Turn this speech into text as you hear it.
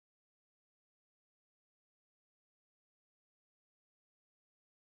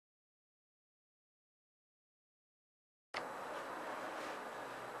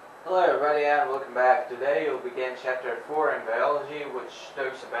Hello everybody and welcome back. Today you'll begin chapter 4 in biology, which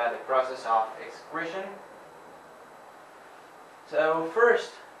talks about the process of excretion. So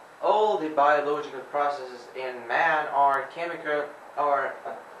first, all the biological processes in man are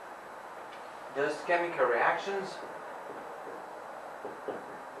just chemical reactions.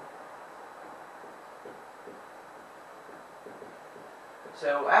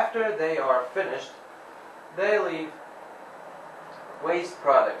 So after they are finished, they leave waste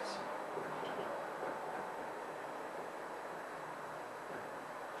products.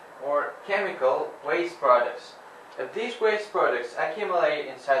 Or chemical waste products. If these waste products accumulate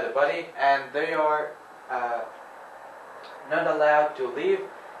inside the body and they are not allowed to leave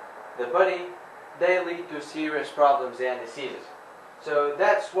the body, they lead to serious problems and diseases. So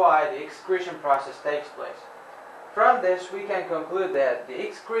that's why the excretion process takes place. From this we can conclude that the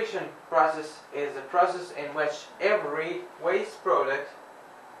excretion process is a process in which every waste product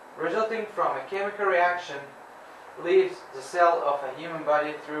resulting from a chemical reaction leaves the cell of a human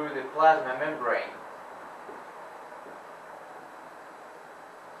body through the plasma membrane.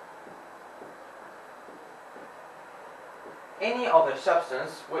 Any other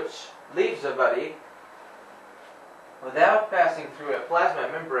substance which leaves the body without passing through a plasma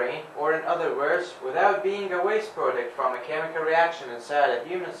membrane, or in other words, without being a waste product from a chemical reaction inside a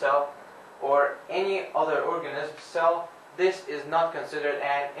human cell or any other organism cell, this is not considered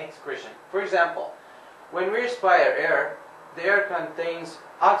an excretion. For example, when we respire air, the air contains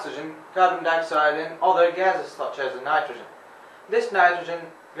oxygen, carbon dioxide and other gases such as nitrogen. This nitrogen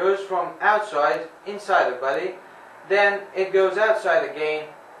goes from outside inside the body, then it goes outside again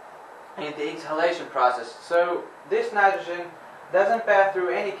in the exhalation process. So this nitrogen doesn't pass through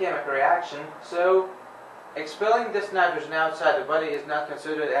any chemical reaction, so expelling this nitrogen outside the body is not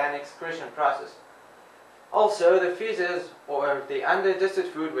considered an excretion process. Also, the feces or the undigested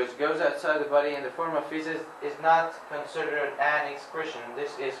food which goes outside the body in the form of feces is not considered an excretion.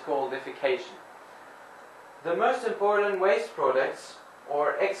 This is called defecation. The most important waste products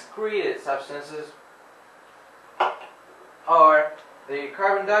or excreted substances are the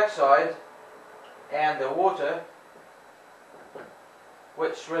carbon dioxide and the water,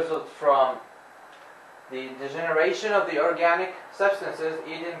 which result from the degeneration of the organic substances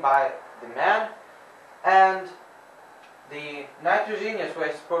eaten by the man, and the nitrogenous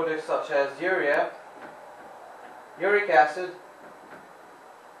waste products such as urea, uric acid,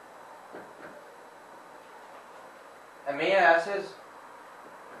 amino acids,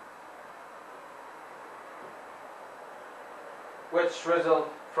 which result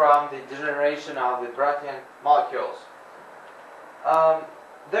from the degeneration of the protein molecules.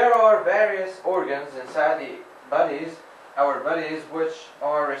 There are various organs inside our bodies, which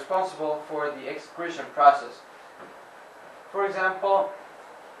are responsible for the excretion process. For example,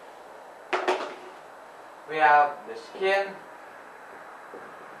 we have the skin,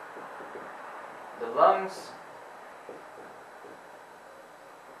 the lungs,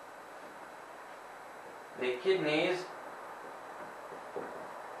 the kidneys,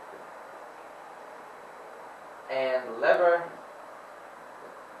 and liver,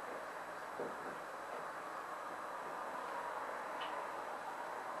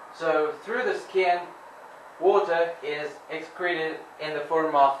 so through the skin, water is excreted in the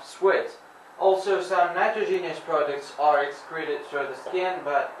form of sweat. Also, some nitrogenous products are excreted through the skin,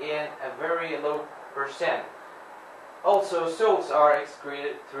 but in a very low percent. Also, salts are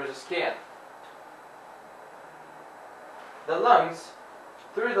excreted through the skin. The lungs.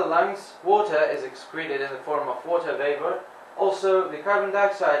 Through the lungs, water is excreted in the form of water vapor. Also, the carbon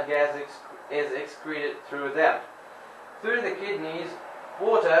dioxide gas is excreted through them. Through the kidneys,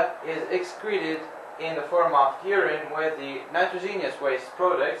 water is excreted in the form of urine with the nitrogenous waste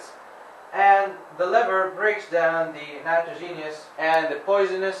products, and the liver breaks down the nitrogenous and the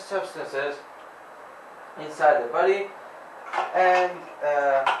poisonous substances inside the body, and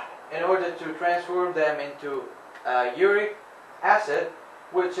in order to transform them into uric acid,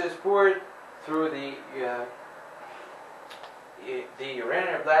 which is poured through the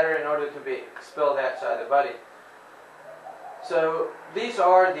urinary bladder in order to be expelled outside the body. So these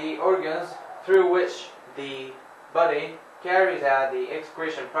are the organs through which the body carries out the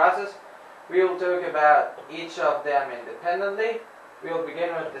excretion process. We will talk about each of them independently. We will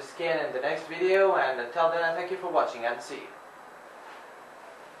begin with the skin in the next video, and until then I thank you for watching and see you.